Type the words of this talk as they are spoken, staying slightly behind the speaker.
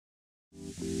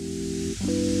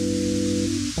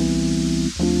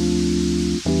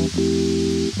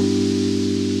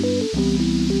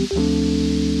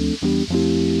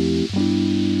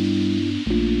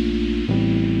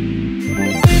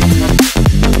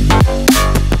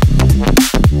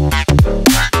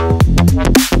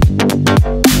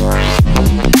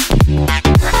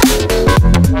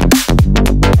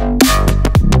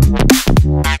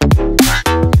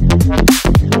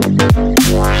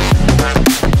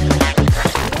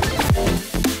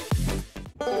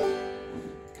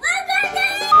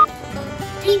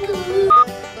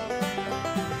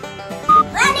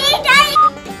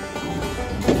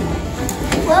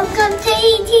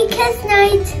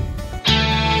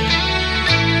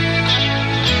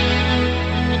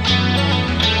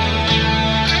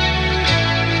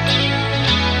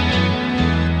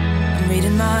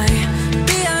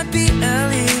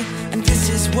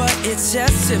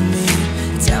to me.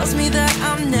 It tells me that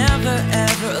I'm never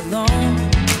ever alone.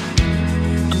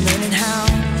 I'm learning how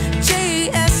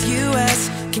Jesus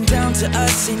came down to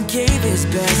us and gave his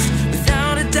best.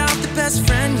 Without a doubt, the best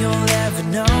friend you'll ever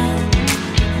know.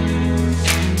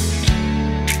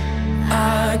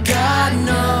 Our God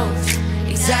knows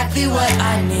exactly what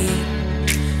I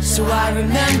need, so I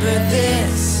remember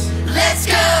this. Let's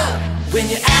go! When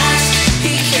you ask,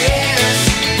 he cares.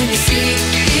 When you seek,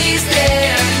 he's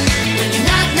there. When you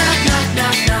knock, knock, knock,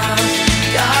 knock, knock,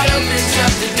 God opens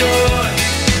up the door.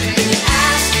 When you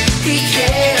ask, he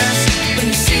cares. When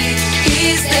you seek,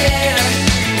 he's there.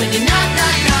 When you knock,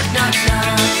 knock, knock, knock,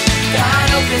 knock, God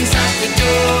opens up the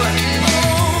door.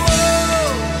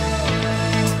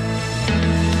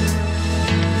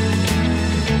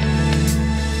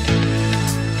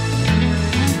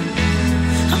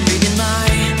 I'm reading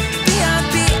my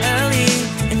B.I.B.L.E.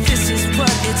 and this is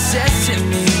what it says to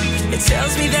me. It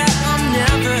tells me that I'm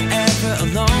never ever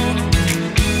alone.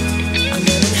 I'm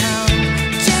learning how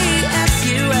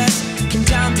Jesus came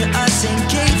down to us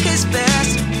and gave his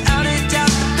best. Without a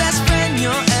doubt, the best friend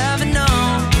you'll ever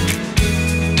know.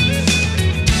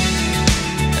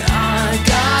 Our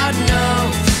God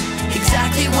knows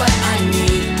exactly what I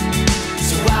need,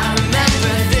 so I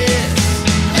remember this.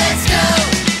 Let's go!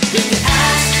 When you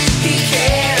ask, he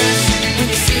cares.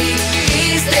 When you seek,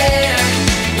 he's there.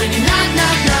 When you knock,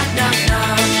 knock, knock, knock,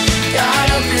 knock, God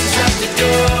opens up the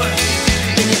door.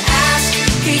 When you ask,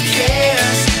 he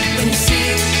cares. When you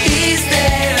seek, he's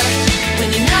there. When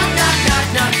you knock, knock, knock,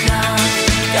 knock, knock,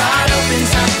 God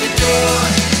opens up the door.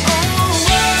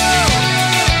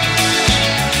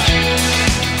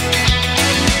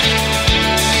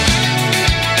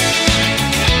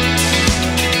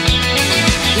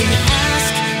 When you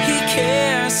ask, he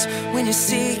cares. When you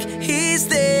seek, he's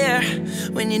there.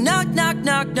 When you knock, knock,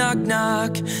 knock, knock,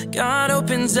 knock, God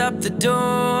opens up the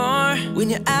door. When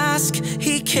you ask,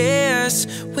 he cares.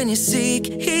 When you seek,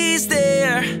 he's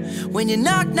there. When you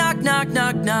knock, knock, knock,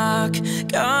 knock, knock,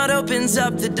 God opens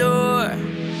up the door.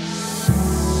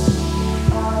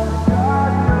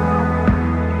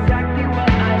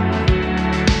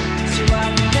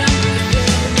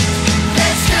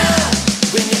 Let's go!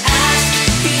 When you ask,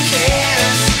 he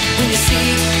cares. When you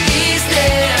seek, he's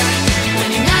there. When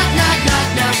you knock, knock, knock,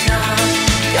 knock, knock,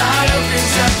 God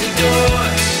opens up the door.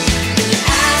 When you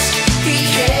ask, he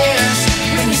cares.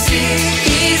 When you seek,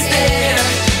 he's there.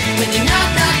 When you knock,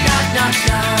 knock, knock, knock,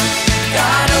 knock,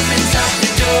 God opens up the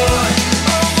door.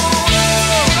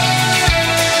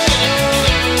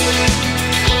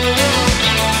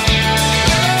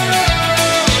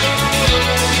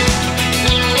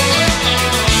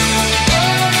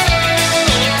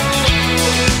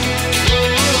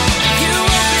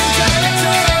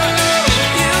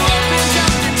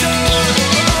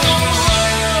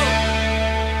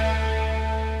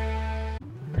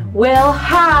 Well,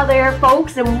 hi there,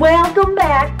 folks, and welcome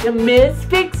back to Miss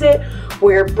Fix It,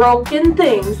 where broken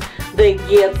things, they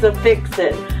get a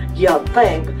fixin'. You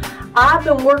think. I've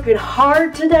been working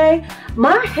hard today.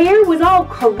 My hair was all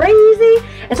crazy,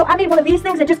 and so I made one of these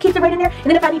things that just keeps it right in there, and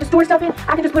then if I need to store stuff in,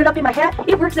 I can just put it up in my hat.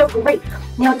 It works out great.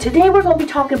 Now, today we're going to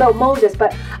be talking about Moses,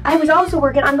 but I was also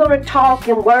working. I'm going to talk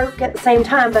and work at the same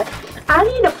time, but I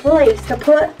need a place to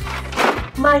put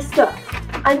my stuff.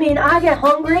 I mean, I get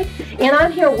hungry, and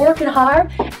I'm here working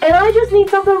hard, and I just need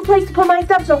some place to put my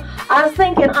stuff. So I was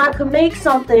thinking I could make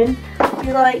something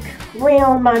like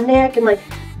around my neck and like.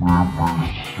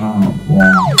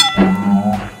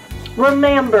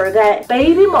 Remember that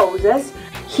baby Moses,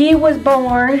 he was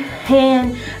born,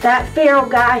 and that Pharaoh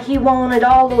guy, he wanted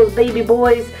all those baby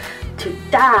boys to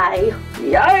die.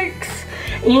 Yikes!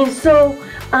 And so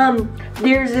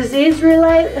there's this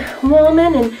Israelite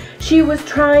woman, and she was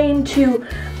trying to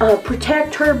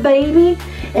protect her baby,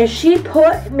 and she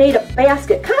made a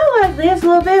basket kind of like this a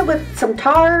little bit with some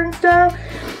tar and stuff,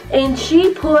 and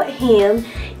she put him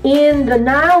in the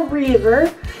Nile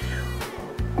River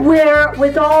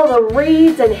with all the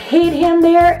reeds and hid him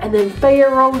there. And then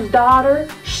Pharaoh's daughter,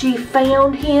 she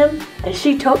found him and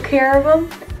she took care of him.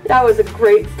 That was a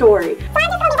great story.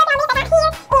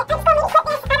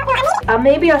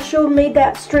 Maybe I should have made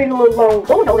that string a little long.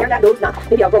 Oh no, there, that goes now.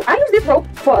 Maybe I'll go. I use this rope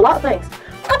for a lot of things.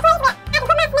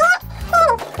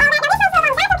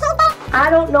 I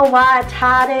don't know why I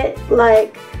tied it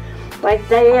like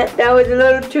that. That was a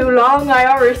little too long. I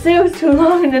already said it was too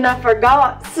long, and then I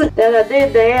forgot that I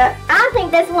did that. I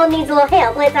think this one needs a little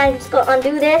help. Let's just go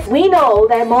undo this. We know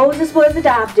that Moses was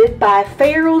adopted by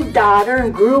Pharaoh's daughter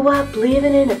and grew up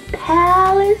living in a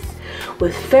palace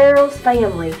with Pharaoh's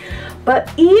family.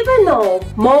 But even though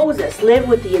Moses lived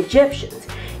with the Egyptians,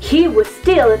 he was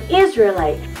still an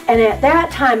Israelite. And at that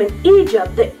time in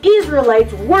Egypt, the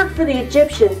Israelites worked for the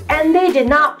Egyptians, and they did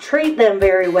not treat them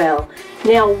very well.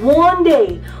 Now one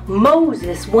day,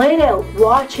 Moses went out to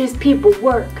watch his people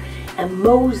work, and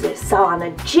Moses saw an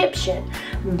Egyptian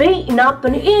beating up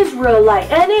an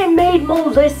Israelite, and it made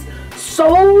Moses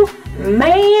so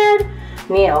mad.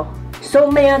 Now, so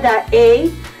mad that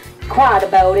A, cried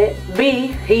about it, B,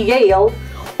 he yelled,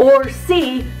 or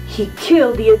C, he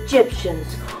killed the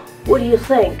Egyptians. What do you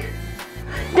think?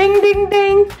 Ding, ding,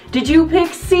 ding. Did you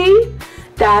pick C?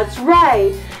 That's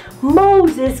right.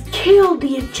 Moses killed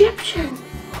the Egyptian.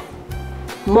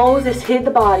 Moses hid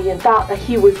the body and thought that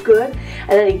he was good and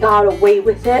that he got away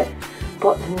with it.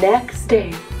 But the next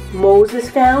day, Moses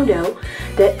found out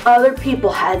that other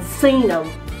people had seen him.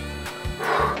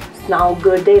 It's not a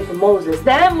good day for Moses.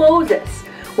 Then Moses,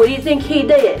 what do you think he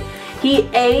did? He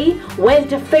A, went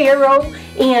to Pharaoh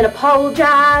and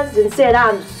apologized and said,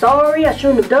 I'm sorry, I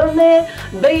shouldn't have done that.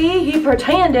 B, he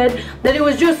pretended that it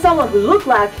was just someone who looked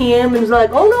like him and was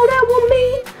like, oh no, that wasn't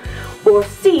me. Or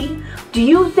C, do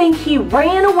you think he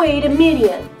ran away to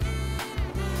Midian?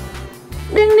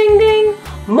 Ding, ding, ding.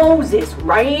 Moses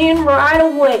ran right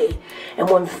away. And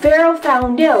when Pharaoh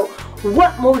found out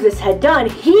what Moses had done,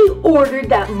 he ordered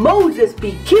that Moses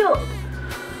be killed.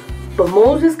 But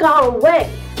Moses got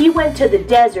away. He went to the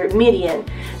desert, Midian.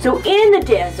 So in the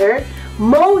desert,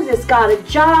 Moses got a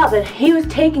job and he was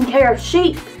taking care of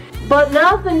sheep. But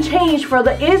nothing changed for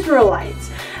the Israelites.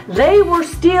 They were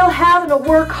still having to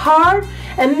work hard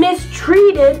and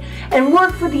mistreated and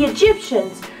work for the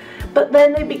Egyptians. But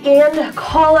then they began to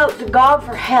call out to God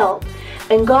for help.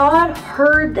 And God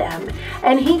heard them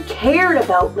and he cared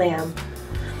about them.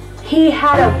 He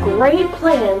had a great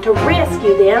plan to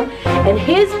rescue them, and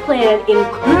his plan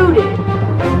included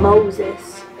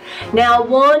Moses. Now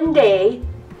one day,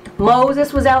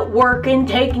 Moses was out working,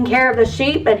 taking care of the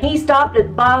sheep, and he stopped at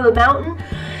the bottom of the mountain.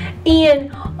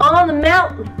 And on the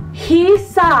mountain, he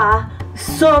saw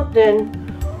something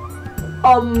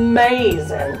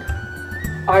amazing.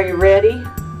 Are you ready?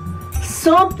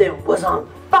 Something was on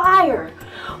fire,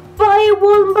 but it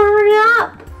wasn't burning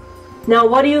up. Now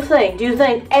what do you think? Do you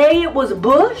think A, it was a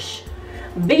bush,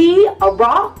 B, a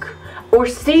rock, or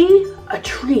C, a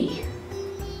tree?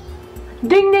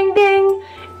 Ding, ding, ding.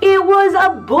 It was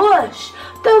a bush.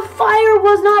 The fire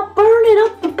was not burning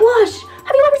up the bush.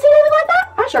 Have you ever seen anything like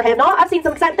that? I sure have not. I've seen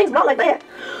some exciting things, but not like that.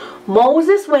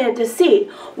 Moses went to see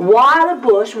why the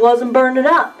bush wasn't burning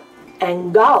up,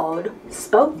 and God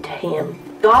spoke to him.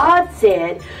 God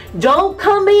said, don't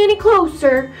come any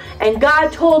closer. And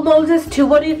God told Moses to,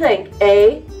 what do you think?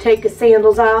 A, take his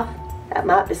sandals off. That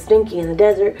might be stinky in the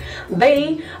desert.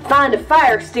 B, find a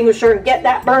fire extinguisher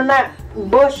and burn that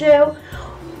bush out.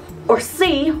 Or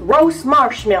C, roast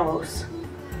marshmallows.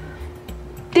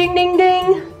 Ding, ding,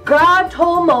 ding. God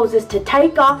told Moses to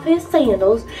take off his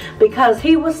sandals because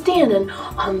he was standing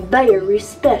on very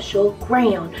special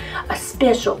ground, a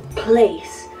special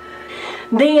place.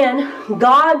 Then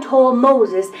God told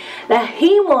Moses that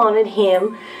he wanted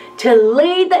him to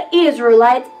lead the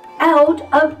Israelites out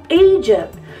of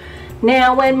Egypt.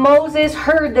 Now when Moses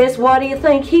heard this, what do you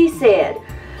think he said?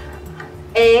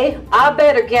 A, I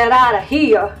better get out of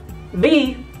here.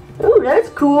 B, ooh, that's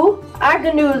cool, I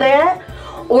can do that.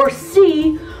 Or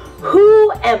C,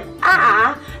 who am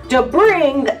I to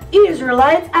bring the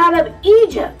Israelites out of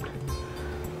Egypt?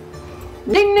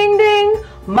 Ding, ding, ding.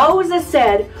 Moses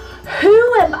said,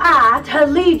 who am I to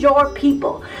lead your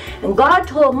people? And God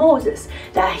told Moses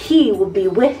that he would be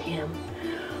with him.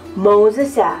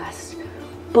 Moses asked,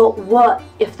 but what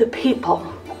if the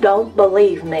people don't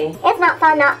believe me? It's not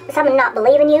fun someone not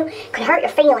believing you. Could hurt your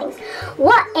feelings.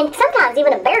 What, and sometimes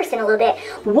even embarrassing a little bit.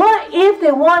 What if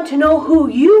they want to know who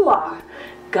you are?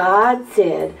 God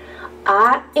said,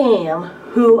 I am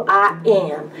who I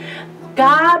am.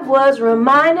 God was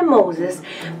reminding Moses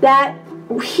that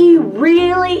he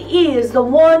really is the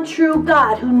one true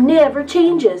God who never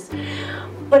changes.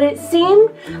 But it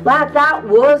seemed like that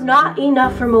was not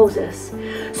enough for Moses.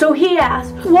 So he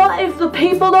asked, what if the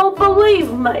people don't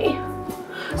believe me?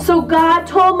 So God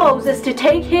told Moses to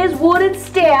take his wooden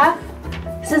staff,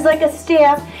 this is like a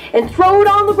staff, and throw it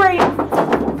on the ground.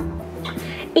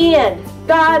 And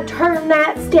God turned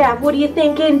that staff, what do you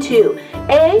think, into?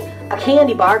 A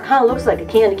candy bar, kind of looks like a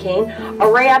candy cane,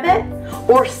 a rabbit,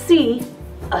 or C,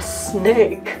 a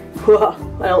snake. I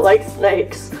don't like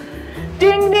snakes.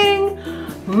 Ding, ding.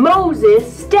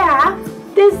 Moses' staff,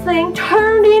 this thing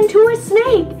turned into a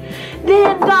snake.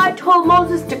 Then God told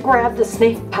Moses to grab the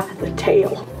snake by the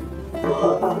tail.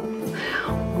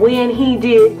 When he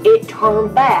did, it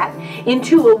turned back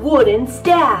into a wooden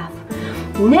staff.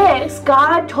 Next,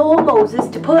 God told Moses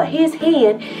to put his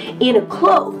hand in a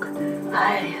cloak.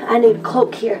 I need a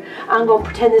cloak here. I'm going to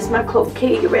pretend this is my cloak.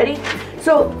 Okay, you ready?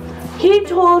 So he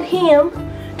told him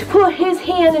to put his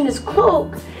hand in his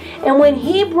cloak, and when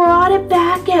he brought it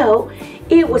back out,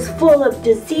 it was full of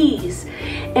disease.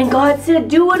 And God said,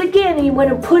 do it again. And he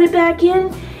went and put it back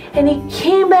in, and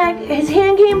his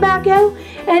hand came back out,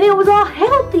 and it was all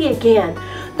healthy again.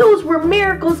 Those were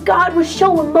miracles God was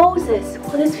showing Moses.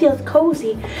 Well, this feels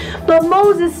cozy. But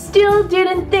Moses still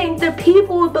didn't think the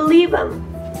people would believe him.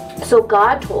 So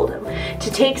God told him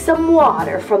to take some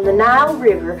water from the Nile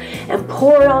River and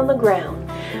pour it on the ground.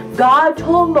 God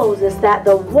told Moses that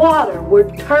the water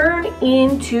would turn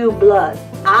into blood.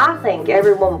 I think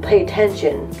everyone will pay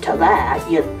attention to that,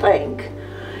 you'd think.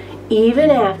 Even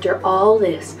after all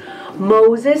this,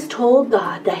 Moses told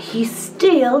God that he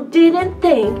still didn't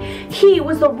think he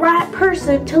was the right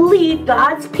person to lead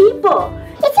God's people.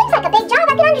 It seems like a big job.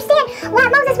 I can understand why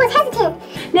Moses was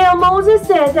hesitant. Now Moses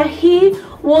said that he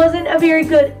wasn't a very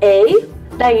good A,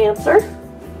 dancer,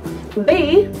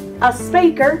 B, a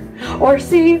speaker, or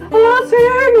C, a singer.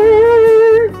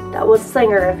 That was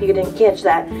singer if you didn't catch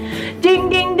that. Ding,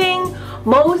 ding, ding.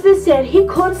 Moses said he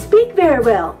couldn't speak very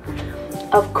well.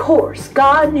 Of course,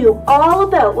 God knew all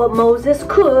about what Moses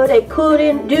could and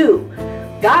couldn't do.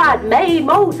 God made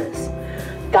Moses.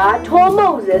 God told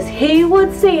Moses he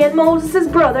would send Moses'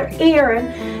 brother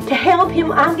Aaron to help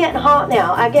him. I'm getting hot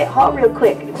now. I get hot real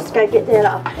quick. Just gotta get that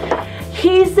off.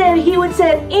 He said he would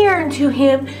send Aaron to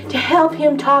him to help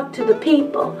him talk to the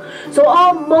people. So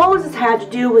all Moses had to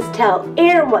do was tell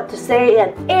Aaron what to say,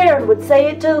 and Aaron would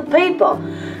say it to the people.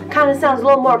 Kind of sounds a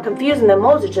little more confusing than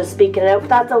Moses just speaking it out, but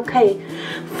that's okay.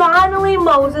 Finally,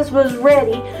 Moses was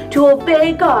ready to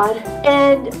obey God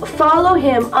and follow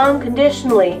him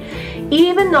unconditionally,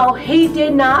 even though he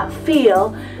did not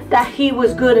feel that he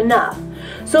was good enough.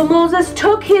 So Moses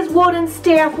took his wooden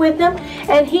staff with him,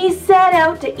 and he set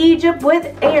out to Egypt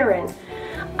with Aaron.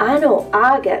 I know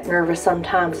I get nervous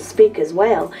sometimes to speak as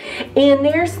well, and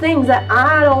there's things that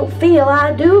I don't feel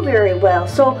I do very well.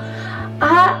 So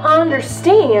I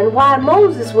understand why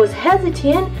Moses was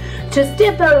hesitant to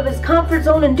step out of his comfort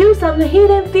zone and do something he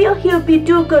didn't feel he would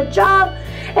do a good job,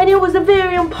 and it was a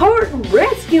very important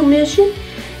rescue mission.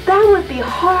 That would be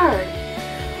hard.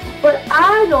 But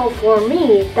I know for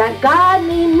me that God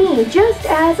made me just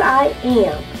as I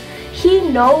am. He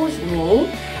knows me,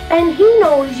 and he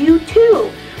knows you too.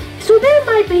 So there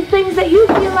might be things that you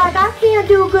feel like, I can't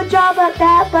do a good job at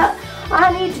that, but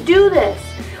I need to do this.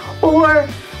 Or,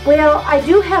 well, I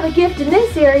do have a gift in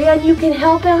this area and you can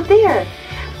help out there.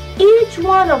 Each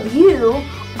one of you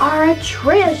are a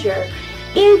treasure.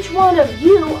 Each one of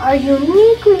you are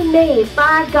uniquely made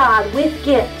by God with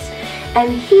gifts,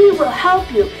 and he will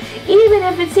help you. Even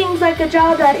if it seems like a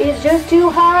job that is just too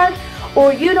hard,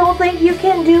 or you don't think you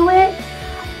can do it,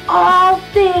 all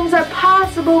things are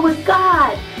possible with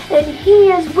God, and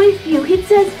he is with you. He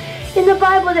says in the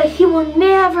Bible that he will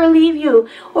never leave you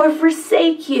or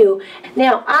forsake you.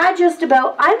 Now,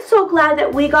 I'm so glad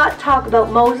that we got to talk about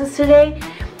Moses today.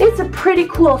 It's a pretty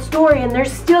cool story, and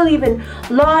there's still even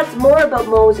lots more about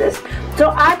Moses. So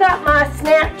I got my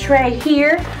snack tray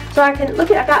here, so I can,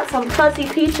 look at, I got some fuzzy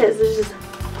peaches. This is,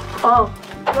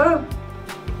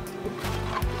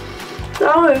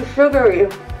 so sugary.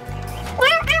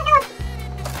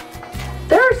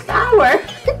 They're sour.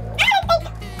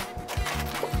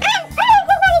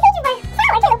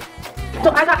 So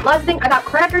I got lots of things. I got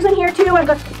crackers in here too. I'm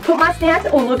going to put my snacks.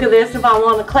 Oh, look at this. If I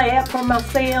want to clap for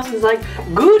myself, it's like,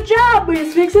 good job,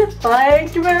 Miss Fix-It.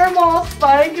 Thank you very much.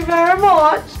 Thank you very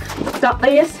much. Got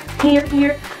this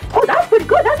here. Oh, that's pretty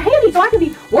good. That's handy, so I can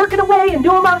be working away and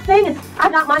doing my thing. And I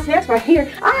got my snacks right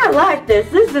here. I like this.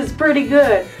 This is pretty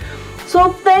good.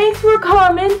 So thanks for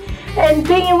coming and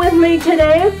being with me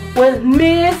today with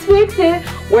Miss Fix-It,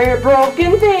 where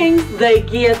broken things, they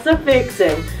get a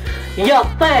fixin'. You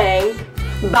think?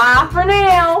 Bye for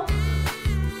now.